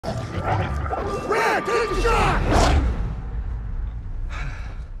Red, take the shot!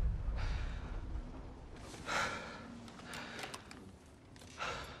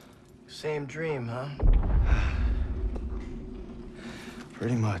 Same dream, huh?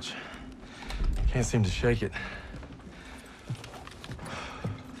 Pretty much. Can't seem to shake it.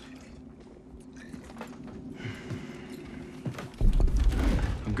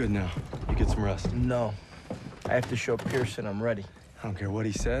 I'm good now. You get some rest. No. I have to show Pearson I'm ready. I don't care what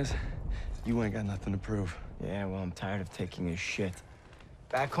he says. You ain't got nothing to prove. Yeah, well, I'm tired of taking his shit.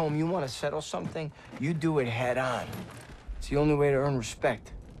 Back home, you want to settle something, you do it head on. It's the only way to earn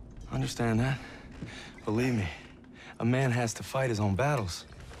respect. I understand that. Believe me, a man has to fight his own battles.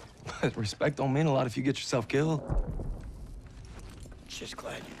 But respect don't mean a lot if you get yourself killed. Just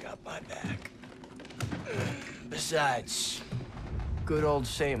glad you got my back. Besides, good old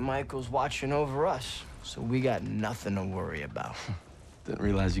St. Michael's watching over us, so we got nothing to worry about. Didn't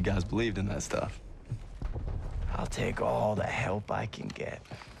realize you guys believed in that stuff. I'll take all the help I can get.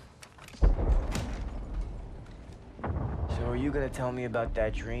 So are you gonna tell me about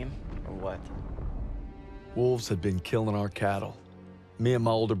that dream, or what? Wolves had been killing our cattle. Me and my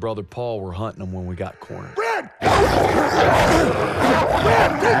older brother Paul were hunting them when we got cornered. Red! Red,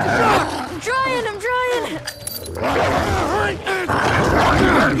 take the shot! I'm trying!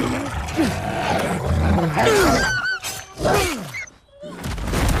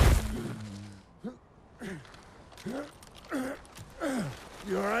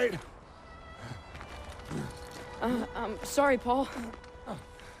 You all right? I'm sorry, Paul.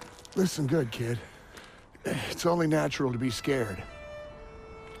 Listen good, kid. It's only natural to be scared.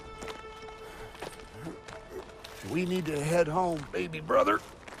 We need to head home, baby brother.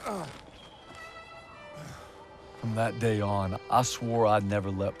 From that day on, I swore I'd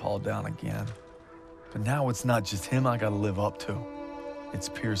never let Paul down again. But now it's not just him I gotta live up to. It's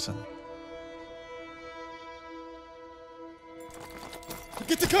Pearson.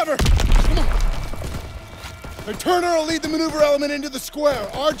 Get to cover! Come on! Now Turner will lead the maneuver element into the square.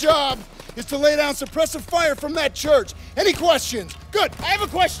 Our job is to lay down suppressive fire from that church. Any questions? Good, I have a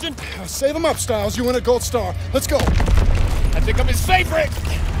question. Save him up, Styles. You win a gold star. Let's go. I think I'm his favorite.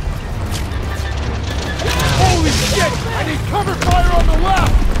 Holy shit! I need cover fire on the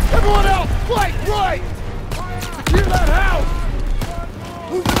left! Everyone else, flank right! Secure that house!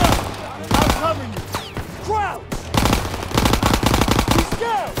 Move it up! I'll cover you. Crouch! He's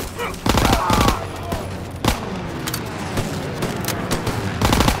down!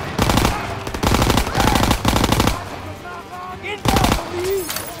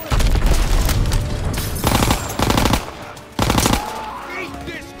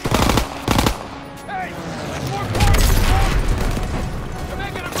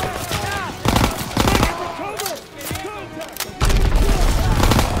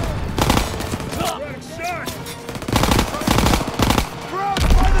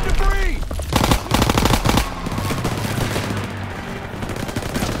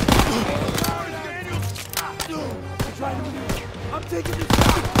 I'm taking this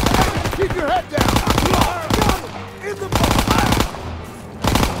down. Keep your head down. In the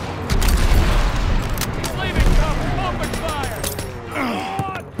He's leaving cover. Open fire.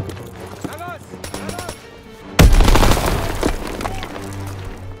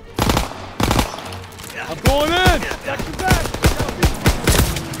 I'm going in! Got your back.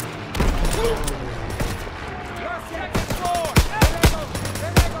 Second floor.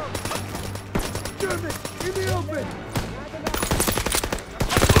 German, in the open.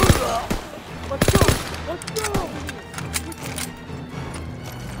 Let's go! Let's go!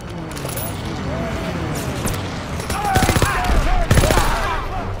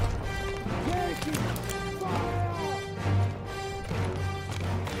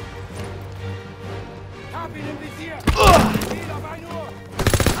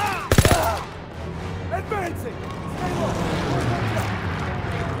 Advancing! Stay low!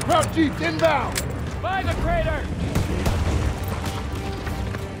 Crowd Jeeps inbound! By the crater!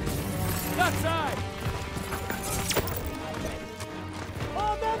 Left side!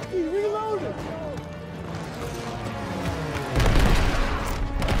 Oh, empty! Reloaded!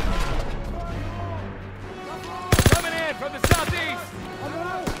 Coming in from the southeast!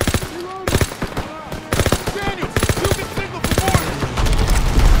 Reloaded! Daniels, you can signal for mortar!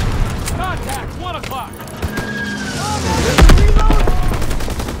 Contact, 1 o'clock!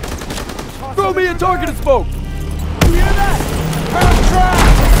 Throw me a targeted smoke! You hear that? Pound track!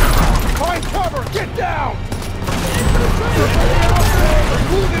 Find cover! Get down!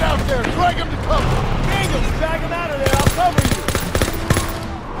 Wounded out there! Drag him to cover! Daniels, drag him out of there! I'll cover you!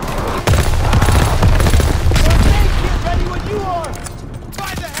 Ready when you are!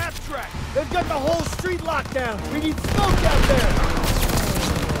 Find the half track! They've got the whole street locked down. We need smoke out there.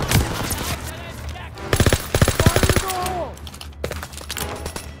 Fire in the hole.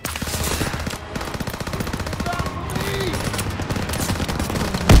 Get down from the east.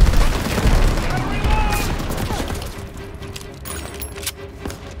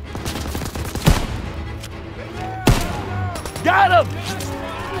 Got him!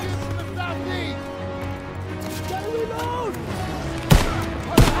 From the southeast. Gotta reload.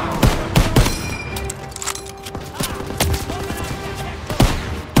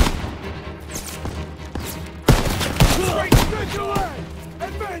 Straight away!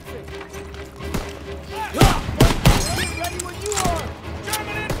 Advancing! Get ready when you are!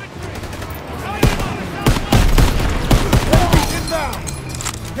 German infantry! Enemies inbound!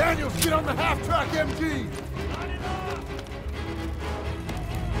 Daniels, get on the half-track MG!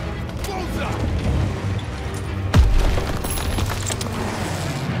 Close up!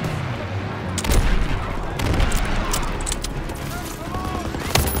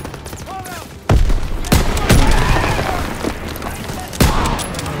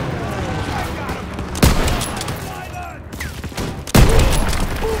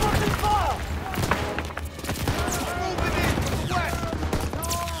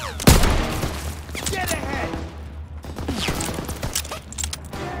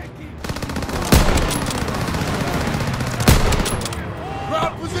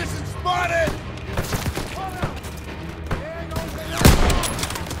 Ground position spotted!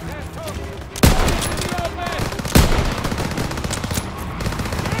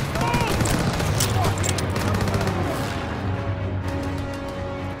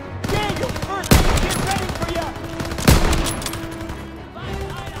 Daniel, first aid, get ready for ya!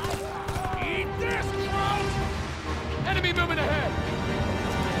 Eat this, Crouch! Enemy moving ahead!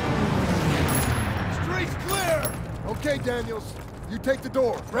 Street's clear! Okay, Daniels. You take the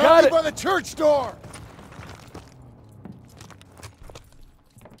door. Got Rally it. by the church door!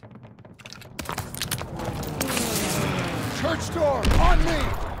 Church door, on me!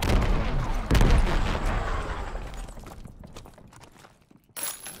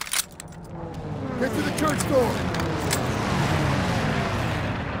 Get to the church door!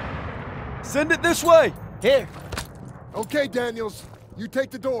 Send it this way! Here. Okay, Daniels. You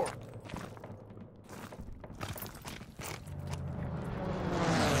take the door.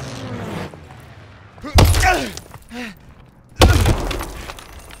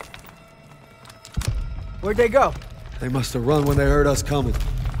 Where'd they go? They must have run when they heard us coming.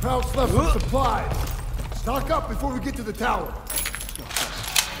 Krauts left some supplies. Stock up before we get to the tower.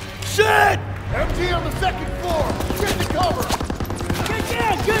 Shit! MG on the second floor. Get the cover. Get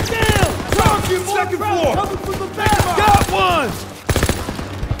down! Get down! Krauts, you second floor. Coming from the back! Got one!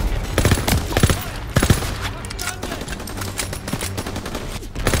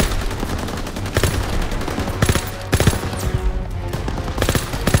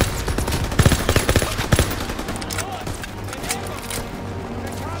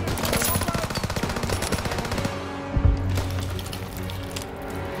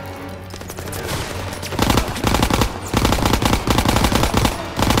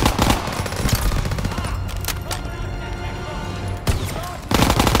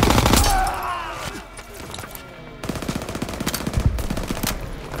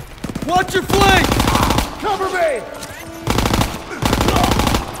 Watch your flank! Cover me!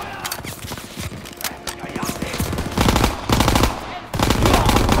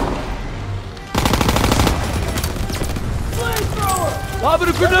 Flamethrower! Lob it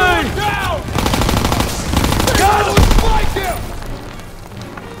a grenade! Down! Got him! Spike him!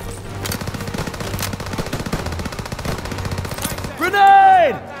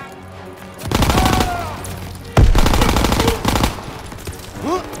 Grenade!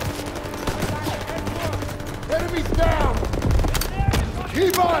 Enemies down!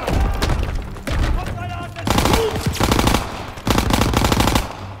 Keep on him!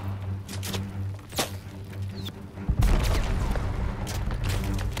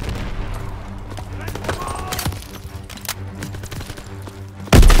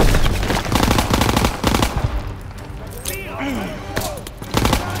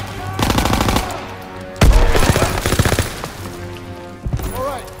 All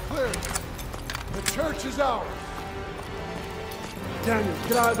right, clear. The church is ours. Daniel,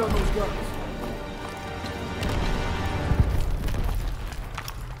 get eyes on those guns.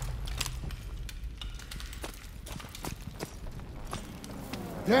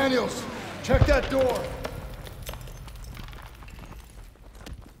 Daniels, check that door.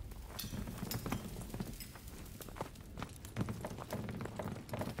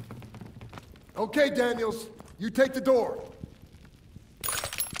 Okay, Daniels, you take the door.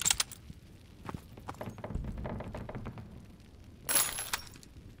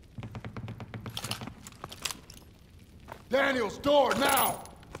 Daniels, door, now!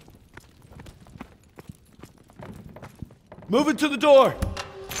 Moving to the door.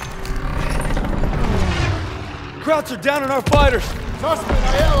 Krauts are down on our fighters. Sussman,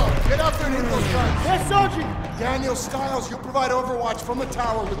 Aiello, get up there and hit those guns. Yes, Sergeant! Daniel, Stiles, you'll provide overwatch from the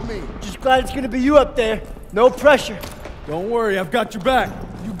tower with me. Just glad it's gonna be you up there. No pressure. Don't worry, I've got your back.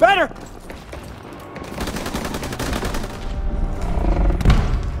 You better!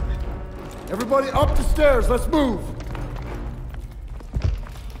 Everybody up the stairs, let's move.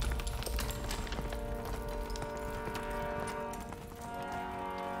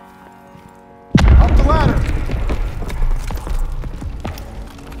 Up the ladder.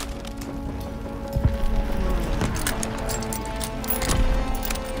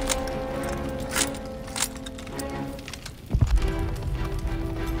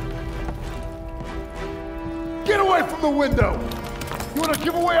 Get away from the window! You want to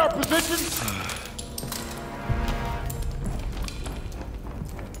give away our positions?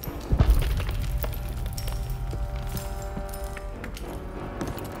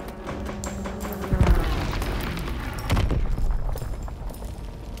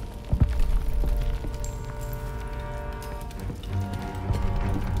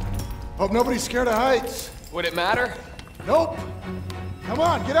 Hope nobody's scared of heights. Would it matter? Nope. Come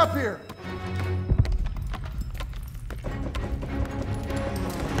on, get up here.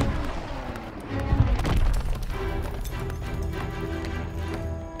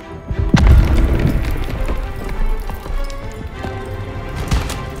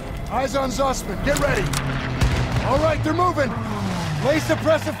 Eyes on Zussman. Get ready. All right, they're moving. Lay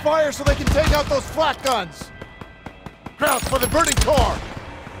suppressive fire so they can take out those flak guns. Krauts for the burning car.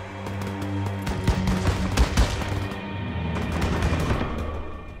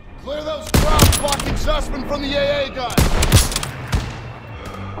 Clear those crowds blocking Zussman from the AA gun.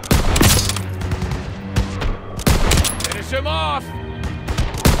 Finish him off!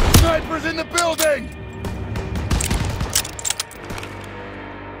 Snipers in the building!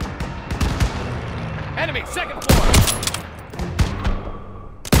 Enemy, second floor!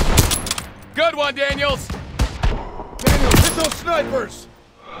 Good one, Daniels! Daniels, hit those snipers!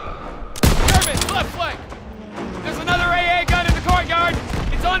 German, left flank! There's another AA gun in the courtyard!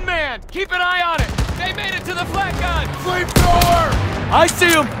 It's unmanned! Keep an eye on it! They made it to the flat gun! Flamethrower! I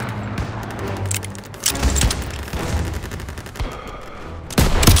see him!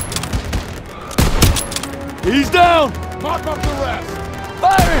 He's down! Mop up the rest!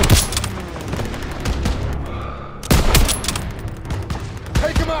 Firing!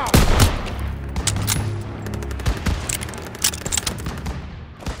 Take him out!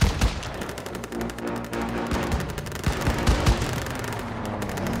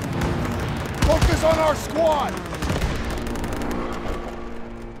 Focus on our squad!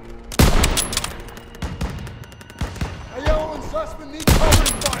 Aiello and Zussman need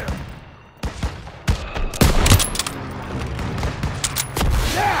covering fire!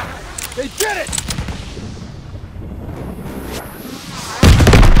 Yeah! They did it!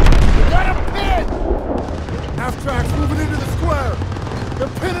 Got him pinned! Half-tracks moving into the square!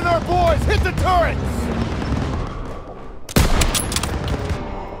 They're pinning our boys! Hit the turrets!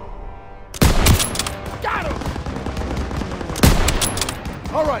 Got him!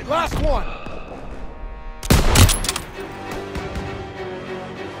 All right, last one!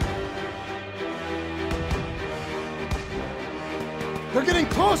 They're getting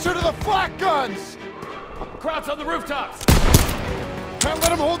closer to the flak guns! Krauts on the rooftops! Can't let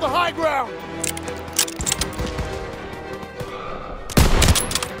them hold the high ground!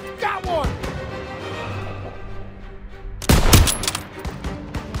 Got one!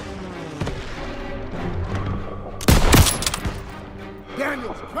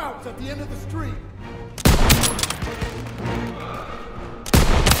 Daniels, Krauts at the end of the street!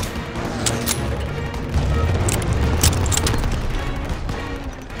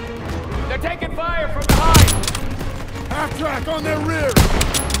 They're taking fire from behind! Half-track on their rear!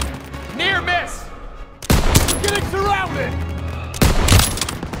 Near miss! We're getting surrounded!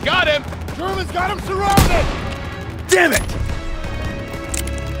 Got him! Germans got him surrounded! Damn it!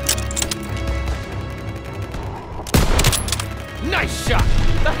 Nice shot!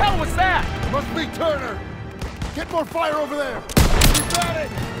 The hell was that? Must be Turner! Get more fire over there! You got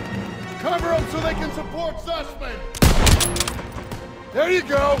it! Cover them so they can support Zussman! There you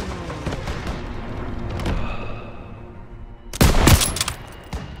go!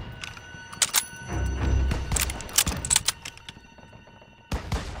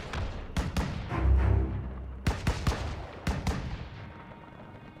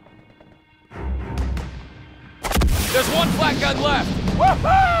 There's one flat gun left!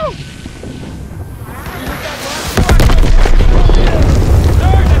 Woohoo!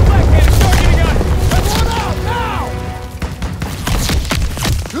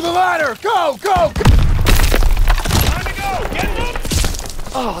 ladder! Go, go, go! Time to go! Get him!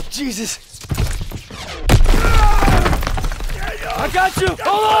 Oh, Jesus. I got you!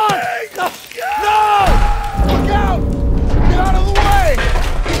 Hold on! No! Look out! Get out of the way!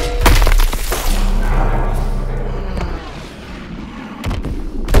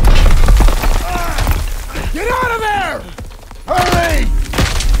 Get out of there! Hurry!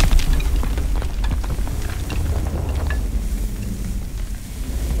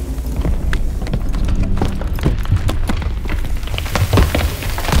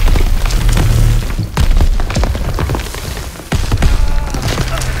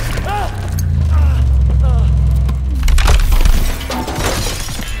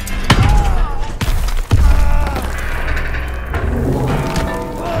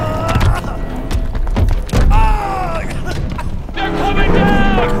 They're coming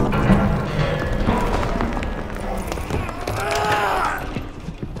down!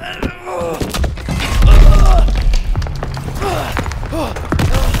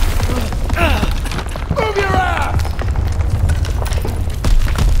 Move your ass!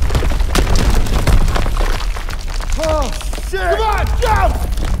 Oh, shit! Come on, jump!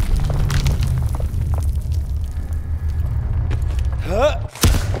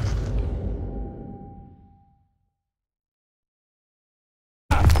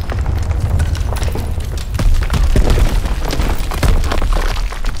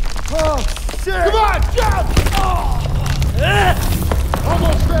 Oh, shit! Come on, jump!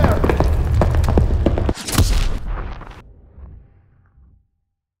 Almost there!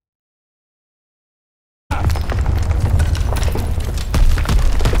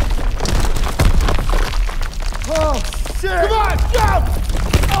 Oh, shit! Come on, jump!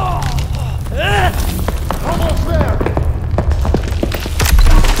 Almost there!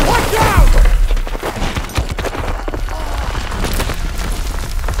 Watch out!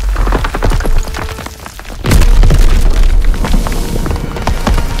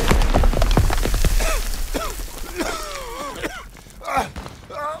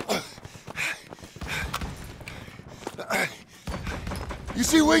 You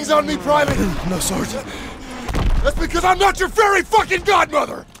see wings on me, Private? No, Sergeant. That's because I'm not your fairy fucking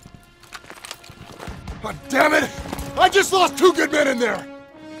godmother! God damn it! I just lost 2 good men in there!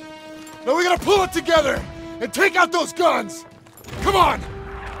 Now we gotta pull it together and take out those guns! Come on!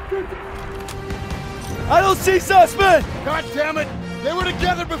 I don't see suspect! God damn it! They were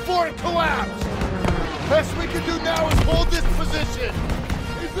together before it collapsed! Best we can do now is hold this position!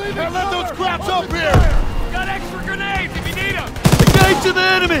 Now let those craps up here! Got extra grenades if you need them! Engage to the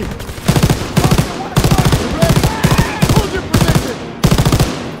enemy! Hold your position!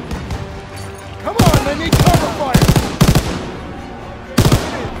 Come on, they need cover fire!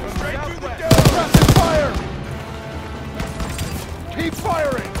 Aggressive fire! Keep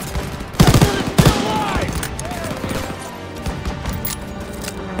firing! That unit's still alive!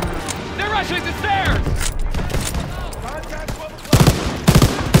 They're rushing the stairs! Contact 12 o'clock!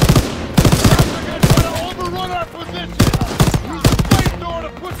 They're gonna try to overrun our position! Use the flamethrower to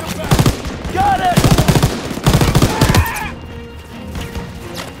push them back! Got it!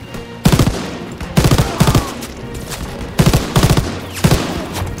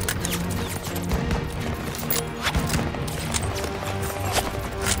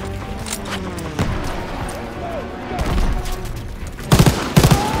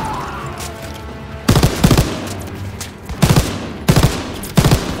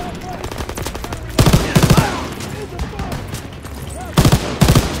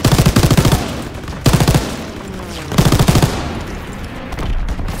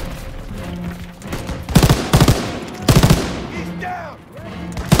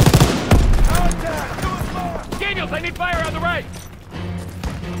 Daniels, I need fire on the right!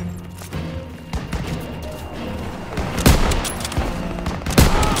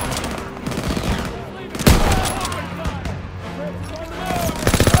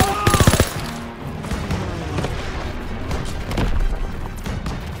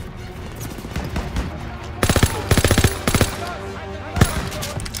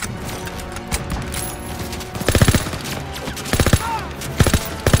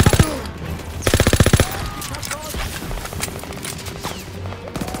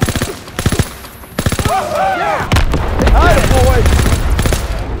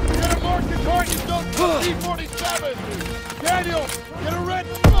 T-47! Daniel, get a red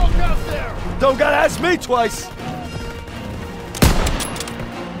smoke out there! Don't gotta ask me twice!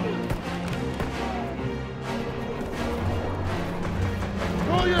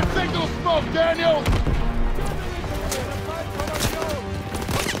 Roll your signal smoke, Daniel!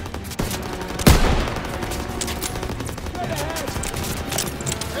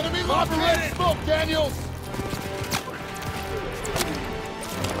 Operating smoke, Daniels!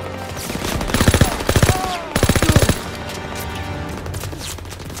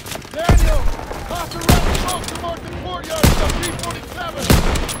 Daniel! Off the red smoke towards the courtyard of the P-47!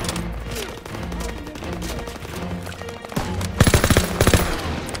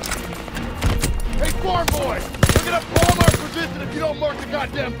 Hey, farm boy! We're gonna palm our position if you don't mark the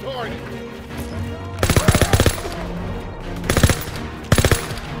goddamn target!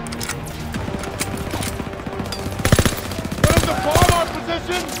 Want him to palm our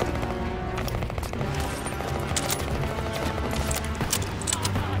position?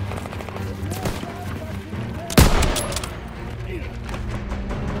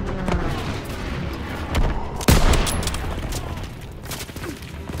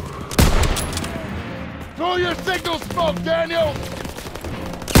 Throw your signal smoke, Daniel!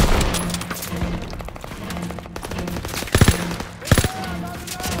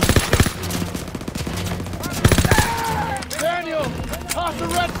 Daniel! Toss the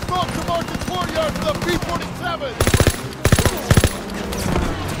red smoke towards the courtyard for the P-47!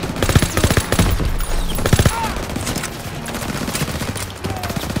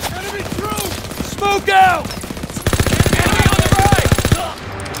 Enemy troops! Smoke out! Enemy on the right!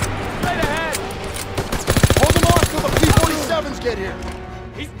 Straight ahead! Hold them off till the P-47s get here!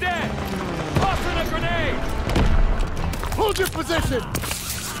 He's dead! Tossing a grenade! Hold your position!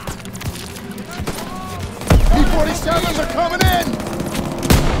 P-47s are coming in!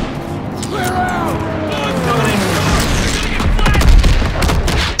 Clear out!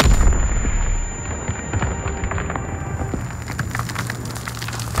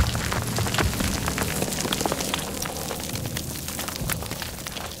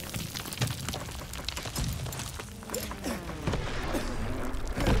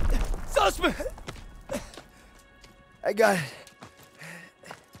 Suspect! I got it.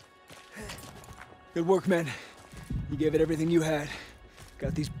 Good work, man. You gave it everything you had.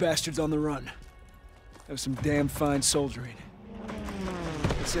 Got these bastards on the run. That was some damn fine soldiering.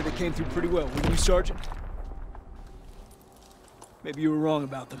 They said they came through pretty well, wouldn't you, Sergeant? Maybe you were wrong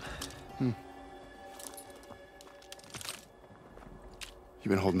about them. You've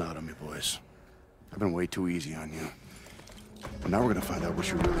been holding out on me, boys. I've been way too easy on you. But now we're gonna find out what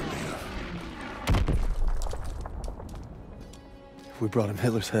you're really made of. If we brought him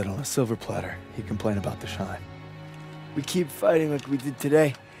Hitler's head on a silver platter, he'd complain about the shine. We keep fighting like we did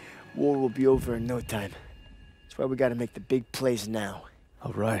today, war will be over in no time. That's why we gotta make the big plays now.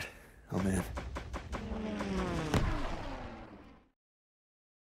 All right. I'm in.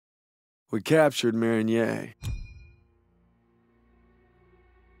 We captured Marigny.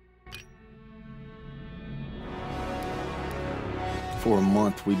 For a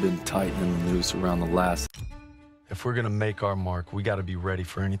month, we've been tightening the noose around the last. If we're gonna make our mark, we gotta be ready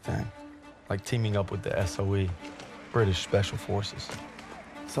for anything. Like teaming up with the SOE, British Special Forces.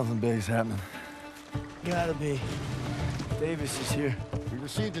 Something big's happening. Gotta be. Davis is here. We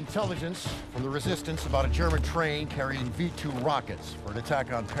received intelligence from the resistance about a German train carrying V-2 rockets for an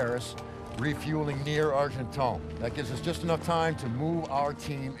attack on Paris, refueling near Argenton. That gives us just enough time to move our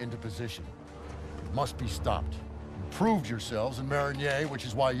team into position. It must be stopped. You proved yourselves in Marigny, which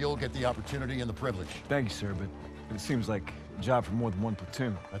is why you'll get the opportunity and the privilege. Thank you, sir, but it seems like a job for more than one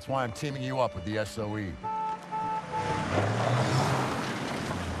platoon. That's why I'm teaming you up with the SOE.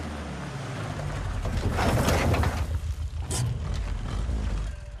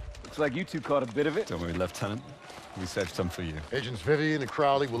 Looks like you two caught a bit of it. Don't worry, Lieutenant. We saved some for you. Agents Vivian and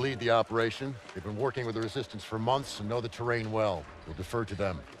Crowley will lead the operation. They've been working with the resistance for months and know the terrain well. We'll defer to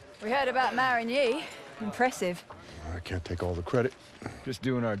them. We heard about Marigny. Impressive. I can't take all the credit. Just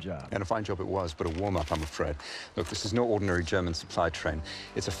doing our job. And a fine job it was, but a warm-up, I'm afraid. Look, this is no ordinary German supply train.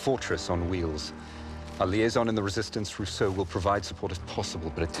 It's a fortress on wheels. Our liaison in the resistance, Rousseau, will provide support if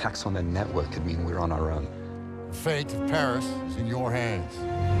possible, but attacks on their network could mean we're on our own. The fate of Paris is in your hands.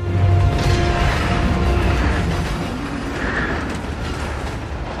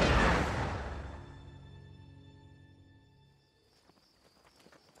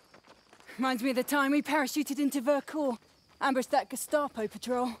 Reminds me of the time we parachuted into Vercors. Ambushed that Gestapo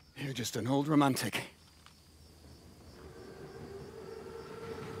patrol. You're just an old romantic.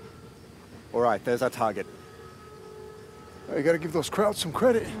 All right, there's our target. Oh, you gotta give those Krauts some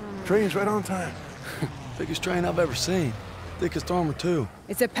credit. Train's right on time. Biggest train I've ever seen. Thickest armor, too.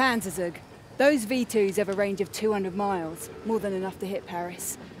 It's a Panzerzug. Those V2s have a range of 200 miles. More than enough to hit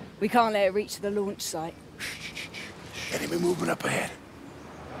Paris. We can't let it reach the launch site. Enemy movement up ahead.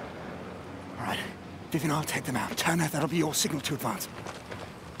 All right, Vivian, I'll take them out. Turner, that'll be your signal to advance.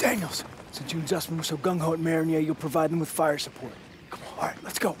 Daniels, since you and Zussman were so gung-ho at Marigny, you'll provide them with fire support. Come on, all right,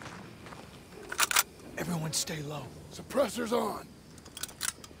 let's go. Everyone stay low. Suppressors on.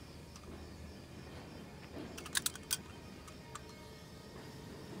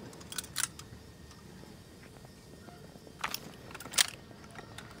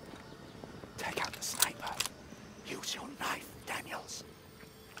 Take out the sniper. Use your knife, Daniels.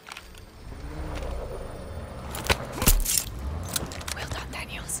 Well done,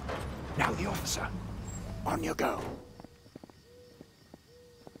 Daniels. Now the officer. On you go.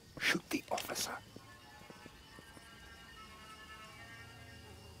 Shoot the officer.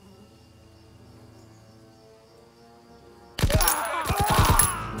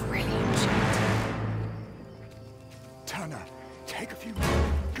 Brilliant shot. Turner, take a few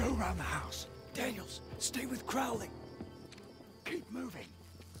more. Go around the house. Daniels, stay with Crowley. Keep moving.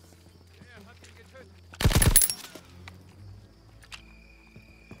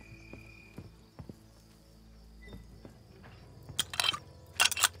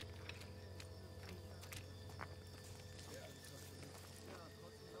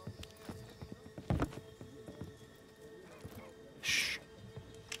 Shh.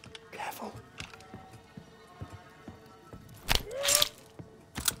 Careful.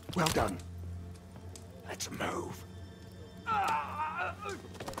 Well done. Let's move.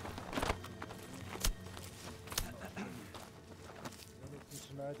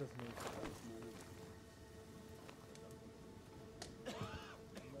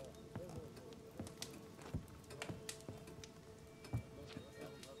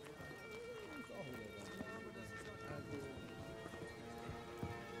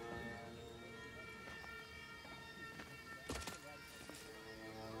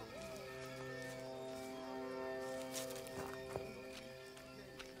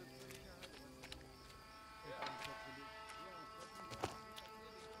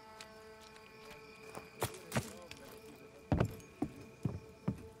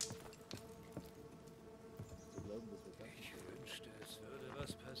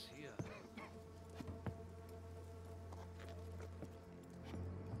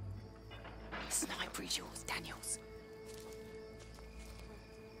 Sniper is yours, Daniels.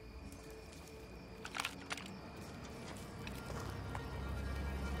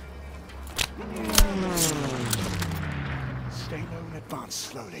 Stay low and advance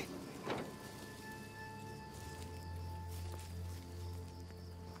slowly.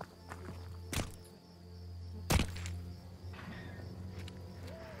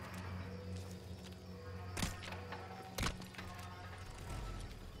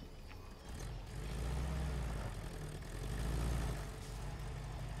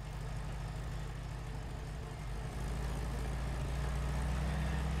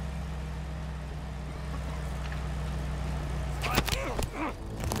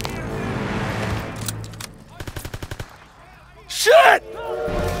 Shit!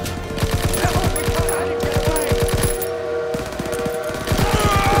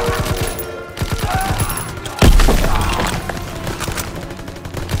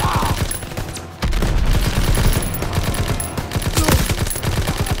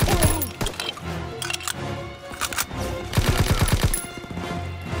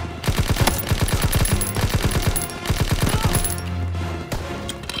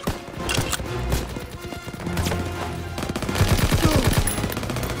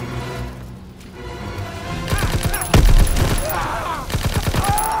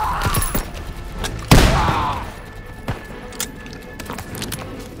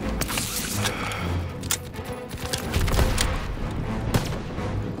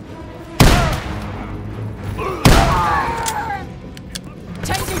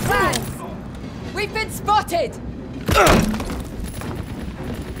 We've been spotted!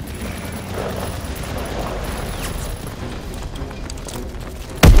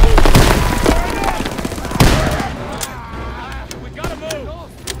 We gotta move!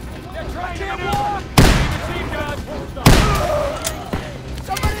 They're trying to walk! Leave the team,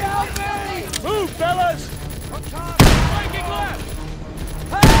 Somebody help me! Move, fellas! Flanking left!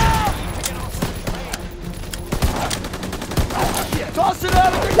 Toss it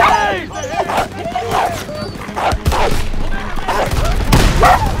out of the cave!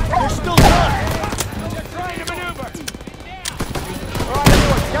 They're still done! They're trying to maneuver! Alright,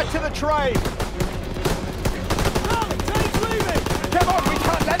 everyone, get to the train! No, the train's leaving! Come on, we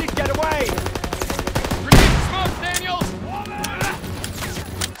can't let it get away! Release the smoke, Daniels!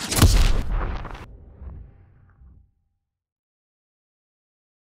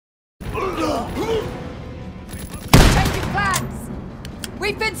 Changing plans!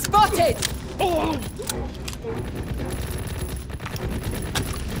 We've been spotted!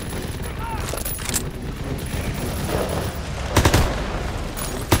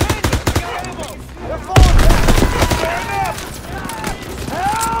 They're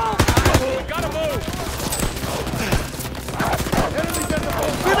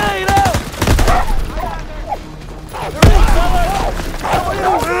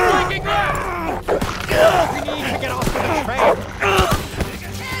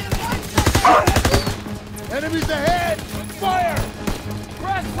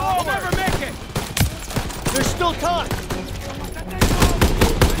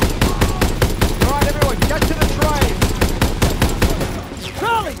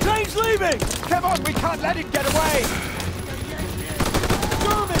Unforgiving! Come on, we can't let him get away!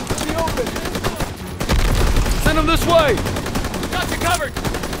 Germans in the open! Send him this way! Got you covered!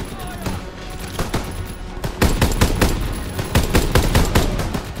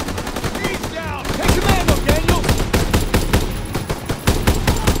 He's down! Take commando, Daniel!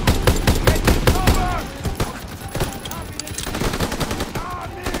 Get cover!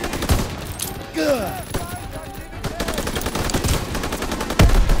 Good.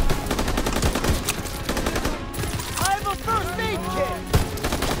 I have a first aid kit!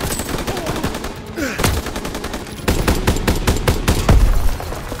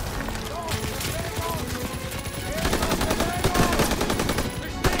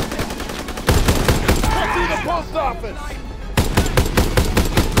 Post office!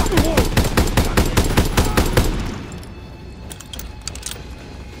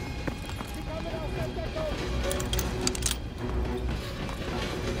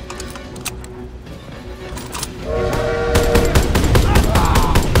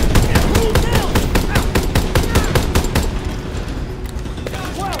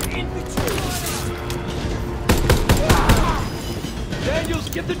 Daniels,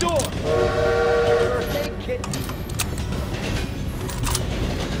 get the door!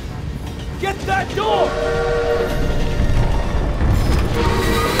 Get that door!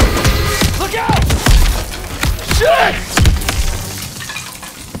 Look out! Shit!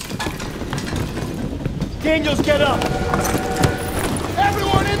 Daniels, get up!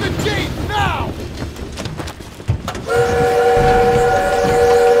 Everyone in the Jeep, now!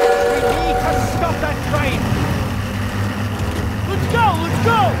 We need to stop that train! Let's go! Let's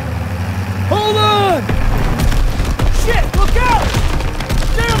go! Hold on! Shit! Look out!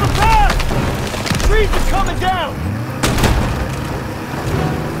 Stay on the path! Trees are coming down!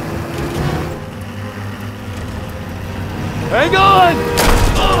 Hang on!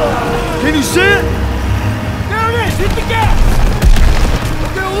 Can you see it? There it is! Hit the gas!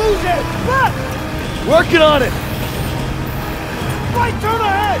 We're gonna lose it! Look! Working on it! Right turn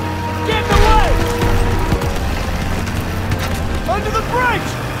ahead! Get in the way! Under the bridge!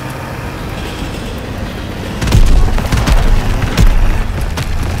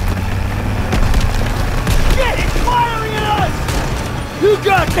 Shit! It's firing at us! You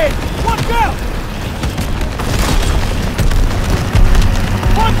got this! Watch out!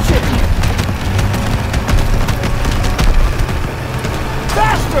 Punch it!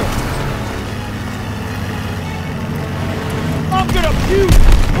 Faster! I'm gonna puke!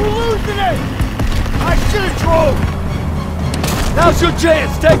 We're losing it! I should've drove! Now's your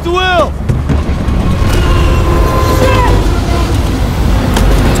chance! Take the wheel! Shit!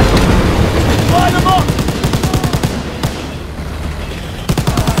 Line them up!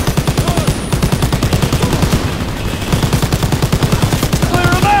 Clear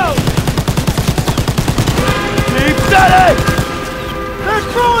them out! Keep steady! They're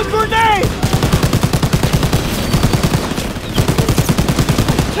throwing grenades!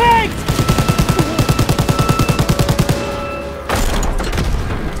 Tanks!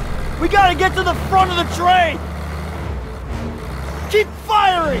 We gotta get to the front of the train! Keep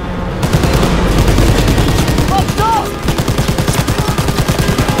firing! Up top!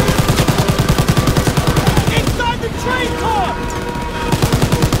 Inside the train car!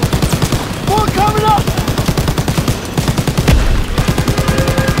 More coming up!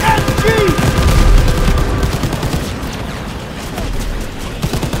 SG!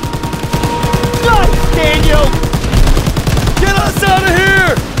 Nice, Daniel! Get us out of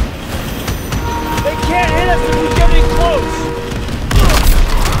here! They can't hit us if we get in close!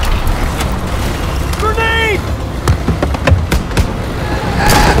 Grenade!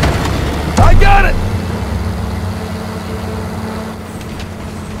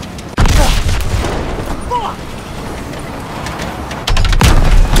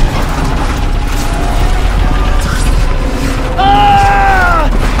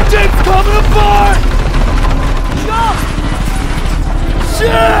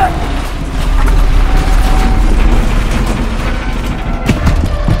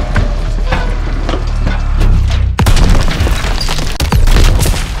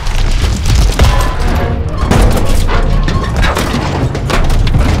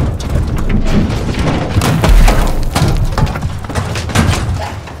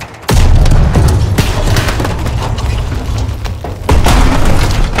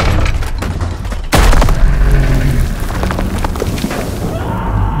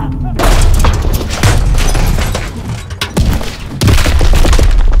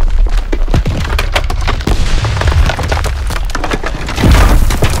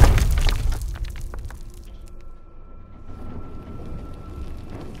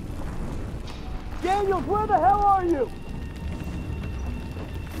 Daniels, where the hell are you?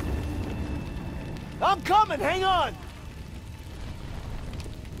 I'm coming, hang on!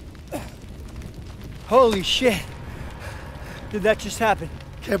 Holy shit. Did that just happen?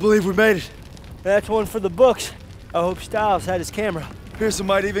 Can't believe we made it. That's one for the books. I hope Styles had his camera. Pearson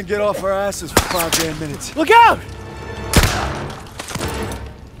might even get off our asses for 5 damn minutes. Look out!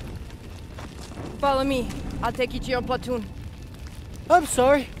 Follow me. I'll take you to your platoon. I'm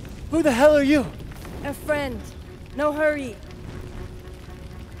sorry. Who the hell are you? A friend. No hurry.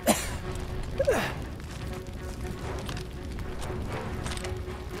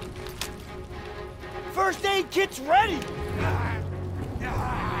 First aid kit's ready!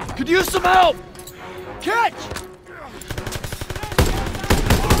 Could use some help! Catch!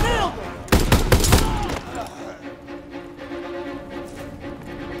 Nailed him!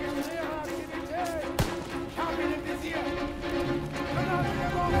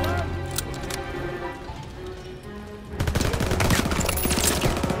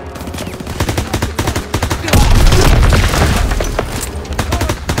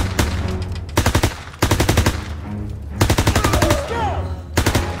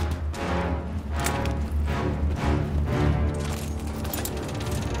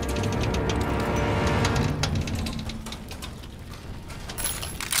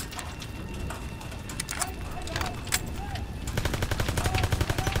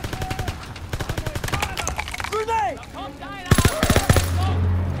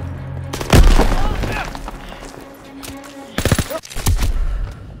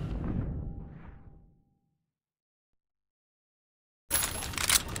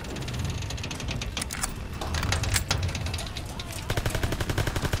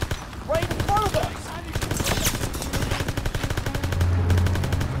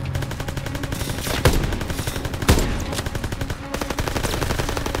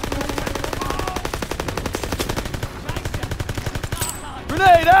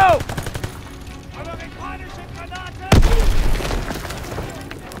 Grenade out!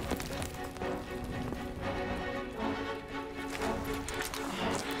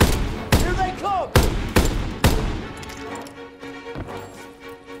 Here they come!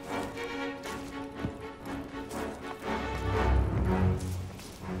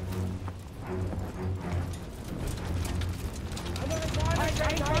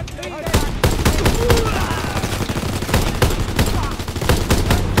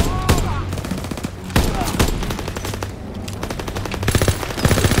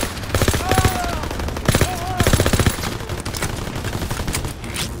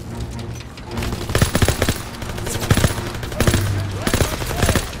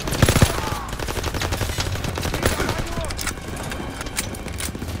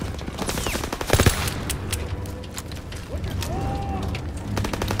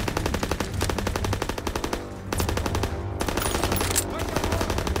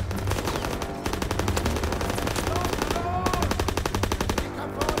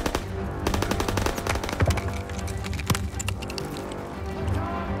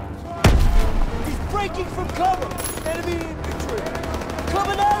 Breaking from cover! Enemy infantry!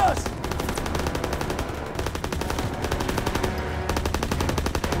 Coming at us!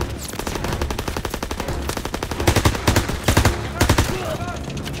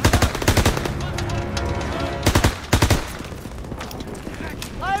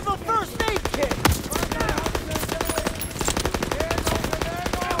 I have a first aid kit!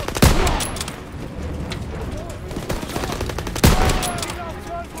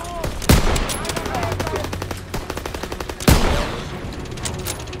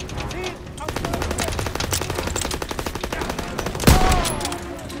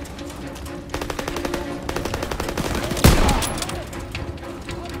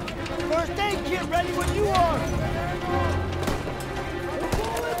 First aid kit ready when you are!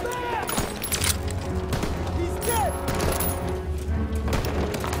 He's dead!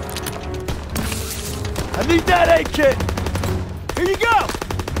 I need that aid kit! Here you go!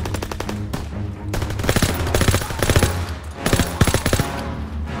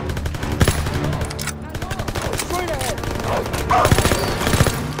 Straight ahead!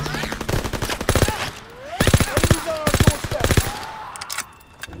 Enemies on our doorstep!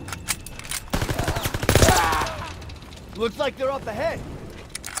 Looks like they're up ahead.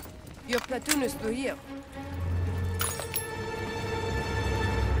 Your platoon is through here.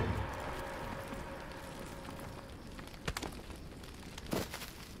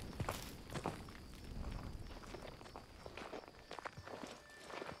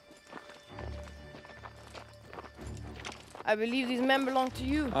 I believe these men belong to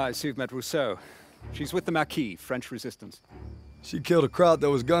you. I see you've met Rousseau. She's with the Marquis, French resistance. She killed a crowd that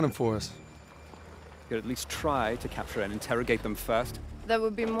was gunning for us. could at least try to capture and interrogate them first. There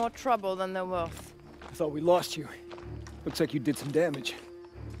would be more trouble than they're worth. I thought we lost you. Looks like you did some damage.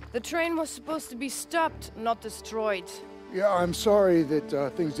 The train was supposed to be stopped, not destroyed. Yeah, I'm sorry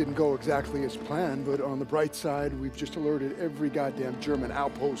that things didn't go exactly as planned, but on the bright side, we've just alerted every goddamn German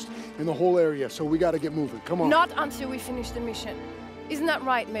outpost in the whole area, so we gotta get moving. Come on. Not until we finish the mission. Isn't that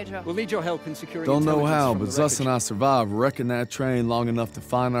right, Major? We'll need your help in securing Don't know how, from but the Zus and I wreckage. survived wrecking that train long enough to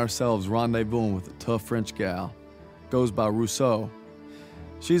find ourselves rendezvousing with a tough French gal. Goes by Rousseau.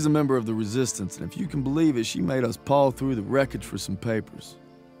 She's a member of the Resistance, and if you can believe it, she made us paw through the wreckage for some papers.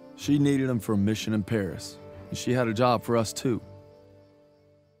 She needed them for a mission in Paris, and she had a job for us too.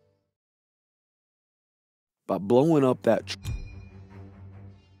 By blowing up that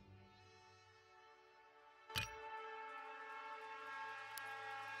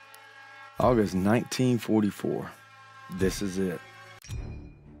August 1944. This is it.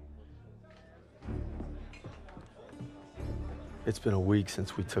 It's been a week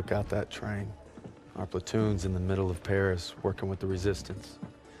since we took out that train. Our platoon's in the middle of Paris, working with the Resistance.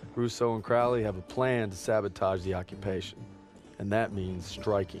 Rousseau and Crowley have a plan to sabotage the occupation, and that means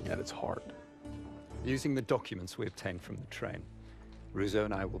striking at its heart. Using the documents we obtained from the train, Rousseau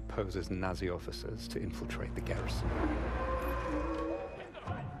and I will pose as Nazi officers to infiltrate the garrison.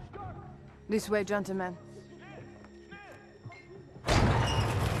 This way, gentlemen.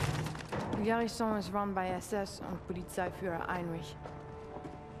 The garrison is run by SS and Polizeiführer Heinrich.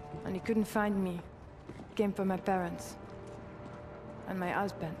 And he couldn't find me. He came for my parents. And my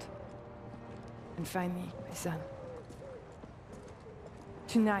husband. And finally, my son.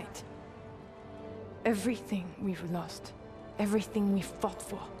 Tonight, everything we've lost, everything we fought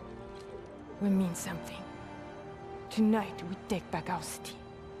for, will mean something. Tonight, we take back our city.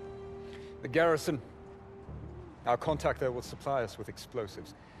 The garrison. Our contact there will supply us with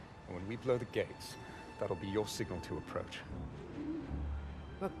explosives. And when we blow the gates, that'll be your signal to approach.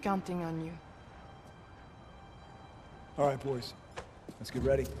 We're counting on you. All right, boys. Let's get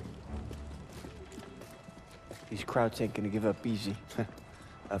ready. These Krauts ain't gonna give up easy.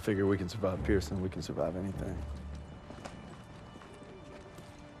 I figure we can survive Pearson, we can survive anything.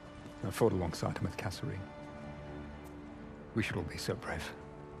 I fought alongside him at Kasserine. We should all be so brave.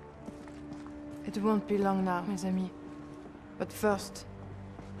 It won't be long now, mes amis. But first,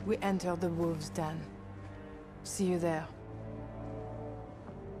 we enter the wolves' den. See you there.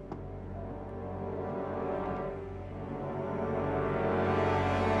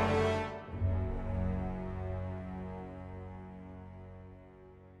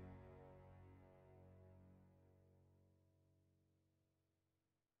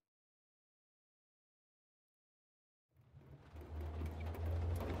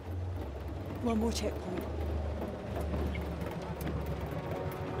 One more checkpoint.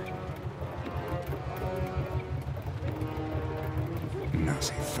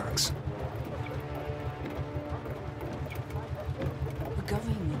 Nazi thugs. We're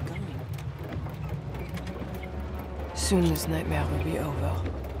going. Soon this nightmare will be over.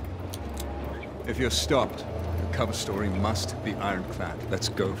 If you're stopped, your cover story must be ironclad. Let's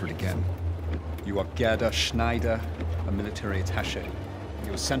go over it again. You are Gerda Schneider, a military attaché.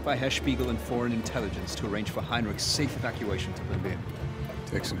 You were sent by Herr Spiegel and Foreign Intelligence to arrange for Heinrich's safe evacuation to Berlin.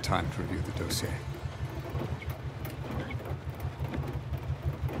 Take some time to review the dossier.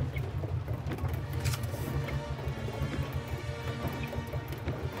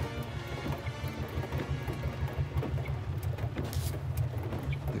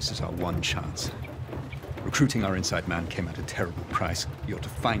 This is our one chance. Recruiting our inside man came at a terrible price. You ought to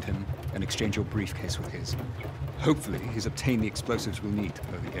find him and exchange your briefcase with his. Hopefully, he's obtained the explosives we'll need to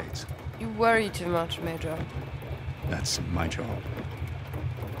blow the gates. You worry too much, Major. That's my job.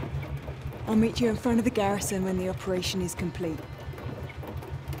 I'll meet you in front of the garrison when the operation is complete.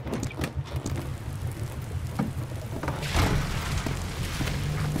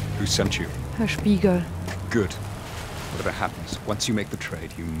 Who sent you? Herr Spiegel. Good. Whatever happens, once you make the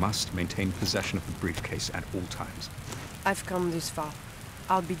trade, you must maintain possession of the briefcase at all times. I've come this far.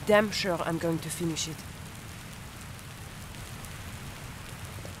 I'll be damn sure I'm going to finish it.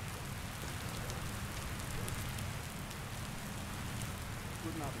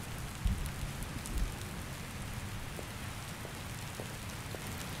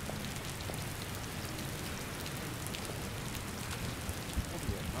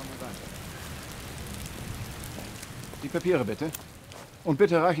 Die Papiere bitte. Und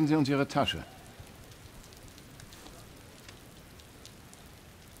bitte reichen Sie uns Ihre Tasche.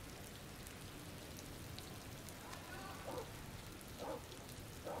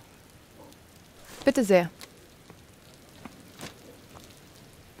 Bitte sehr.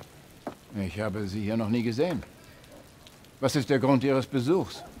 Ich habe Sie hier noch nie gesehen. Was ist der Grund Ihres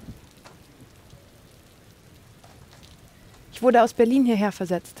Besuchs? Ich wurde aus Berlin hierher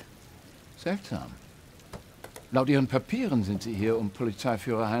versetzt. Seltsam. Laut Ihren Papieren sind Sie hier, um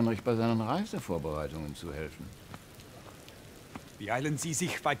Polizeiführer Heinrich bei seinen Reisevorbereitungen zu helfen. Beeilen Sie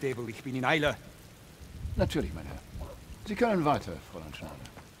sich, Weidebel, ich bin in Eile. Natürlich, mein Herr. Sie können weiter, Fräulein Schneider.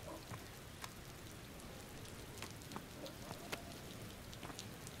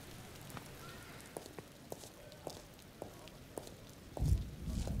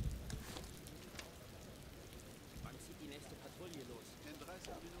 Wann zieht die nächste Patrouille los? In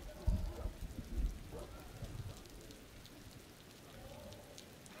 30 Minuten.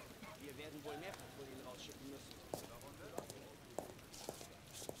 Wir werden wohl mehr Patrouillen rausschicken müssen.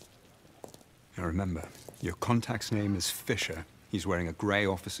 Now remember, your contact's name is Fisher. He's wearing a grey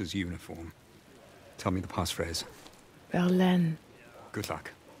officer's uniform. Tell me the passphrase. Berlin. Good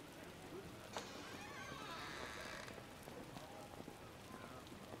luck.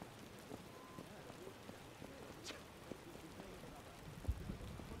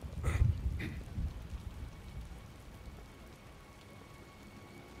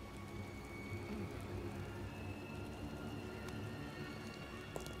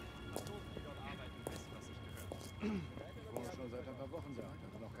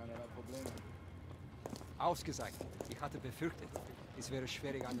 Ausgesagt. Ich hatte befürchtet, es wäre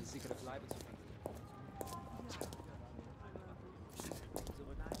schwierig, eine sichere Bleibe zu finden.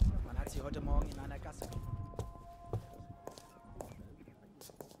 Man hat sie heute Morgen in einer Gasse gefunden.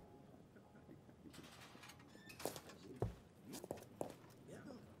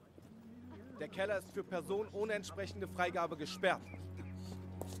 Der Keller ist für Personen ohne entsprechende Freigabe gesperrt.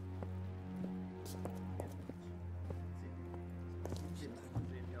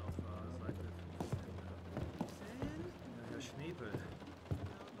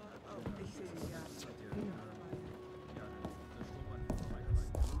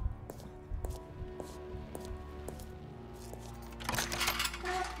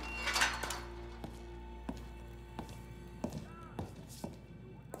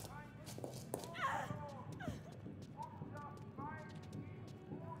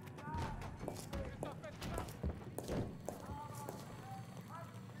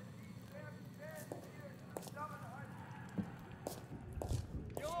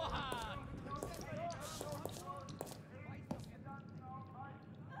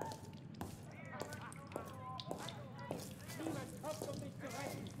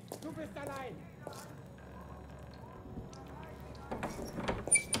 Du bist allein!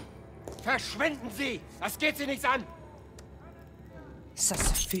 Verschwinden Sie! Das geht Sie nichts an! Ça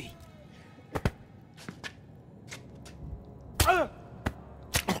suffit.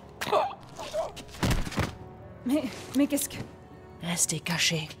 Mais qu'est-ce que... Restez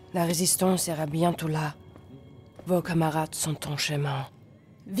cachés. La résistance sera bientôt là. Vos camarades sont en chemin.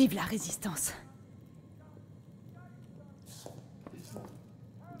 Vive la résistance!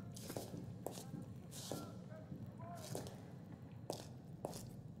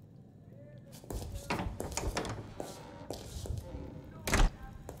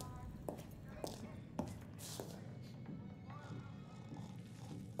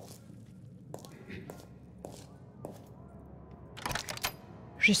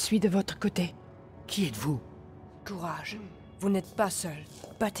 Je suis de votre côté. Qui êtes-vous? Courage. Vous n'êtes pas seul.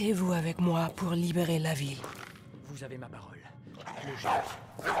 Battez-vous avec moi pour libérer la ville. Vous avez ma parole. Le jeu.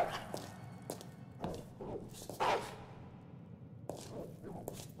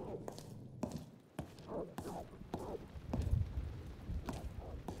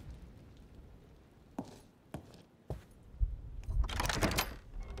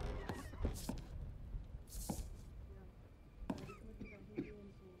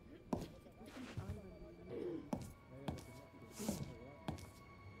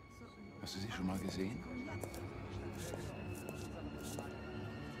 Hast du sie schon mal gesehen?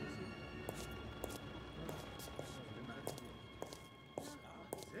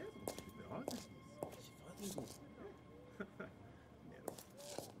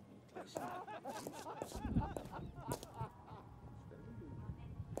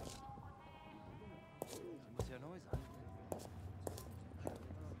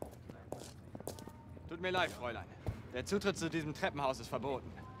 Tut mir leid, Fräulein. Der Zutritt zu diesem Treppenhaus ist verboten.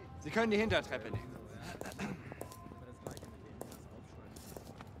 Sie können die Hintertreppe nehmen.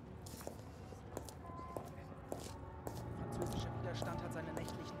 Französischer Widerstand hat seine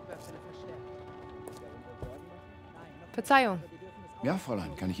nächtlichen Überfälle verstärkt. Verzeihung. Ja,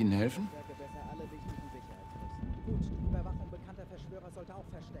 Fräulein, kann ich Ihnen helfen? Gut, die Überwachung bekannter Verschwörer sollte auch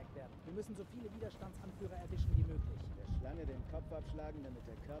verstärkt werden. Wir müssen so viele Widerstandsanführer erwischen wie möglich. Der Schlange den Kopf abschlagen, damit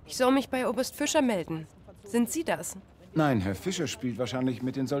der Körper... Ich soll mich bei Oberst Fischer melden. Sind Sie das? Nein, Herr Fischer spielt wahrscheinlich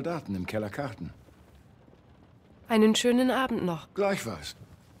mit den Soldaten im Keller Karten. Einen schönen Abend noch. Gleichfalls.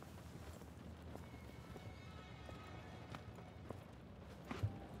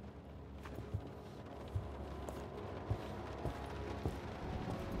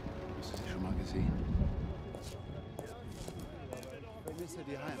 Hast du sie schon mal gesehen? Vermisse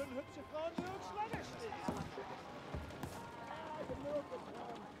die Heim.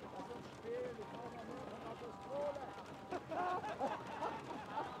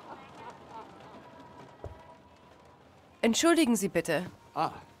 Entschuldigen Sie bitte.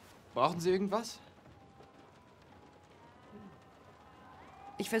 Ah, brauchen Sie irgendwas?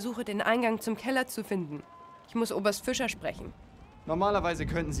 Ich versuche, den Eingang zum Keller zu finden. Ich muss Oberst Fischer sprechen. Normalerweise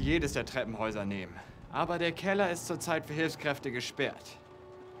könnten Sie jedes der Treppenhäuser nehmen. Aber der Keller ist zurzeit für Hilfskräfte gesperrt.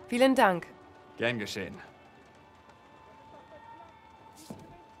 Vielen Dank. Gern geschehen.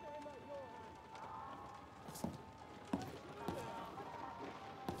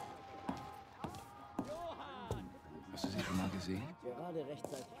 Hast du sie schon mal gesehen? Gerade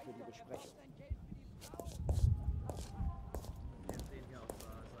rechtzeitig für die Besprechung.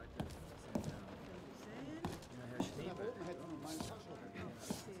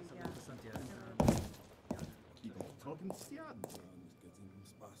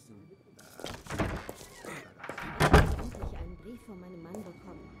 Endlich einen Brief von meinem Mann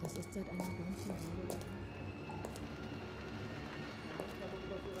bekommen. Das ist seit einer ganzen Weile.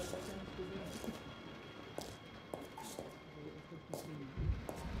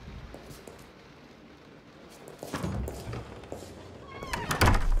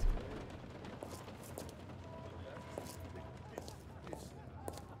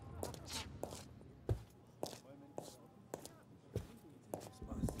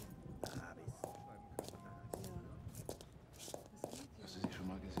 Hast du sie schon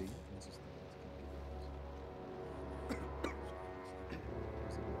mal gesehen?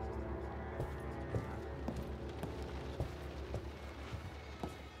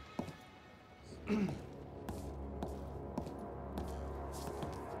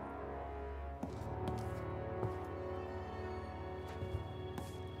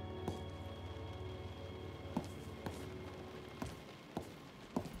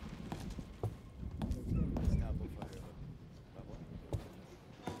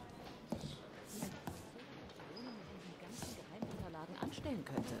 Anstellen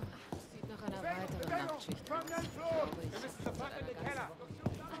könnte. Sieht nach einer weiteren Nachtschicht aus. Wir müssen sofort in den Keller.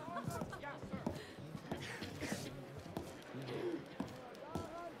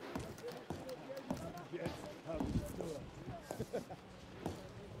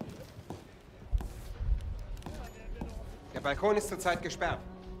 Der Balkon ist zurzeit gesperrt.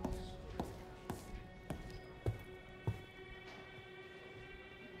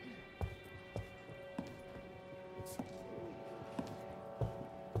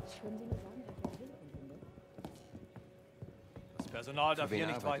 Das Personal darf hier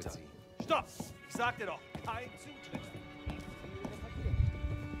nicht weiter. Stopp! Ich sagte doch, kein Zutritt.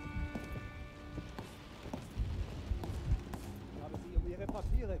 Ich habe Sie um Ihre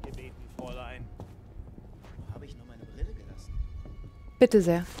Papiere gebeten, Fräulein. Wo habe ich nur meine Brille gelassen? Bitte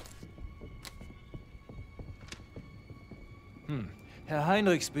sehr. Herr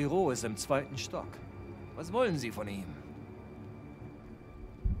Heinrichs Büro ist im 2. Stock. Was wollen Sie von ihm?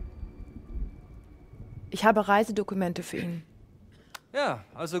 Ich habe Reisedokumente für ihn. Ja,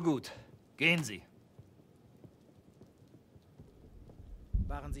 also gut. Gehen Sie.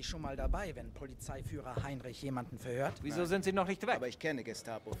 Waren Sie schon mal dabei, wenn Polizeiführer Heinrich jemanden verhört? Wieso sind Sie noch nicht weg? Aber ich kenne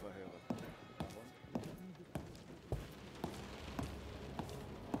Gestapo-Verhöre.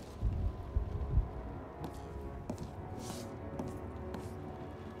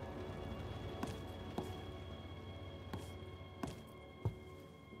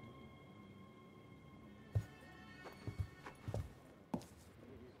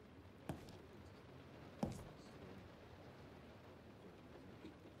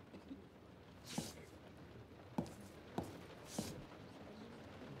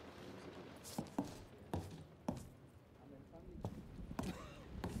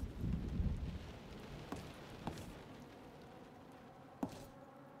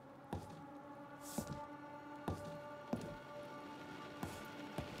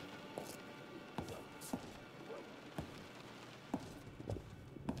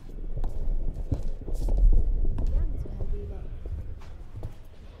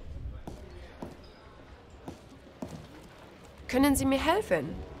 Können Sie mir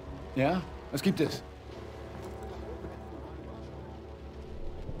helfen? Ja, was gibt es?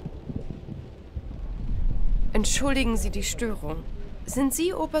 Entschuldigen Sie die Störung. Sind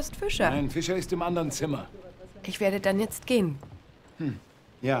Sie Oberst Fischer? Nein, Fischer ist im anderen Zimmer. Ich werde dann jetzt gehen.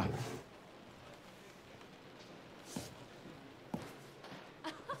 Ja.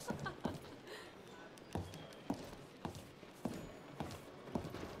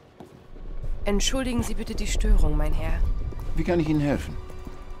 Entschuldigen Sie bitte die Störung, mein Herr. Wie kann ich Ihnen helfen?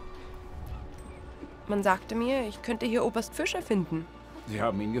 Man sagte mir, ich könnte hier Oberst Fischer finden. Sie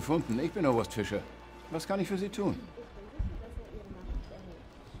haben ihn gefunden. Ich bin Oberst Fischer. Was kann ich für Sie tun?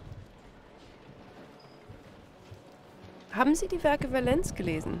 Haben Sie die Werke Valenz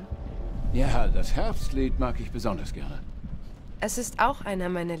gelesen? Ja, das Herbstlied mag ich besonders gerne. Es ist auch einer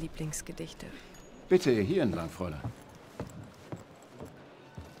meiner Lieblingsgedichte. Bitte, hier entlang, Fräulein.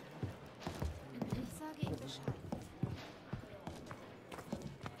 Ich sage ihm Bescheid.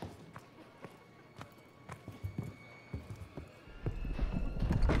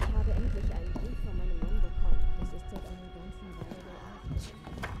 Ich habe endlich einen Brief von meinem Mann bekommen. Das ist seit einer ganzen Weile der Art.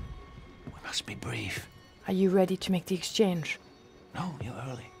 We must be brief. Are you ready to make the exchange? No, you're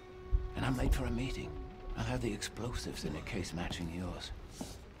early. And I'm late for a meeting. I'll have the explosives in a case matching yours.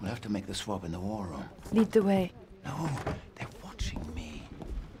 We'll have to make the swap in the war room. Lead the way. No, they're watching me.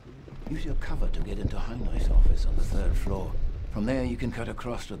 Use your cover to get into Heinrich's office on the 3rd floor. From there, you can cut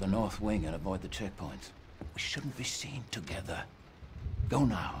across to the north wing and avoid the checkpoints. We shouldn't be seen together. Go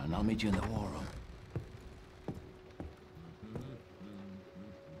now, and I'll meet you in the war room.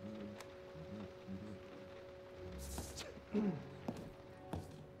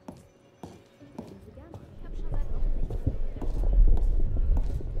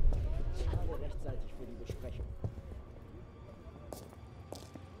 Rechtzeitig für die Besprechung.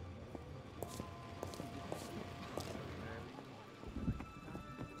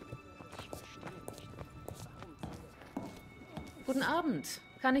 Guten Abend.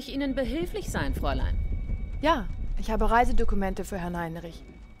 Kann ich Ihnen behilflich sein, Fräulein? Ja, ich habe Reisedokumente für Herrn Heinrich.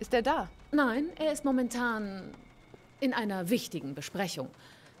 Ist er da? Nein, er ist momentan in einer wichtigen Besprechung.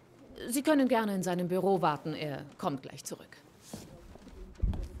 Sie können gerne in seinem Büro warten, er kommt gleich zurück.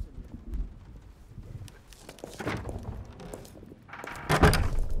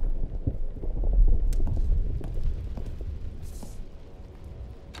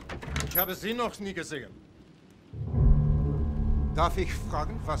 Ich habe Sie noch nie gesehen. Darf ich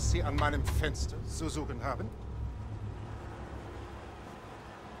fragen, was Sie an meinem Fenster zu suchen haben?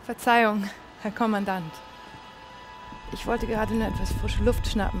 Verzeihung, Herr Kommandant. Ich wollte gerade nur etwas frische Luft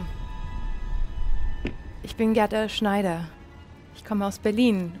schnappen. Ich bin Gerda Schneider. Ich komme aus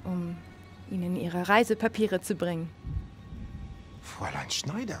Berlin, um Ihnen Ihre Reisepapiere zu bringen. Fräulein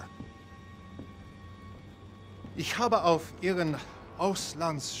Schneider? Ich habe auf Ihren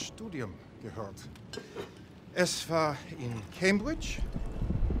Auslandsstudium gehört. Es war in Cambridge,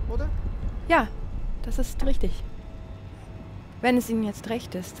 oder? Ja, das ist richtig. Wenn es Ihnen jetzt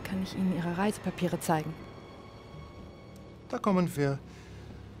recht ist, kann ich Ihnen Ihre Reisepapiere zeigen. Da kommen wir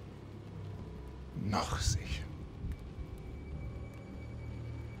noch sicher.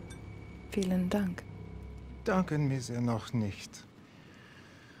 Vielen Dank. Danken mir sehr noch nicht.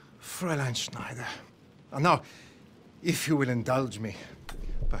 Fräulein Schneider. Now, if you will indulge me,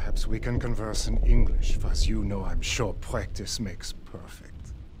 perhaps we can converse in English, as you know I'm sure practice makes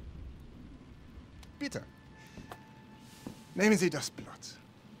perfect. Bitte. Nehmen Sie das Blatt.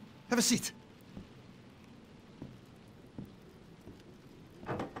 Have a seat.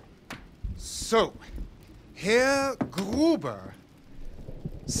 So, Herr Gruber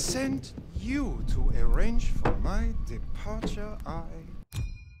sent you to arrange for my departure. I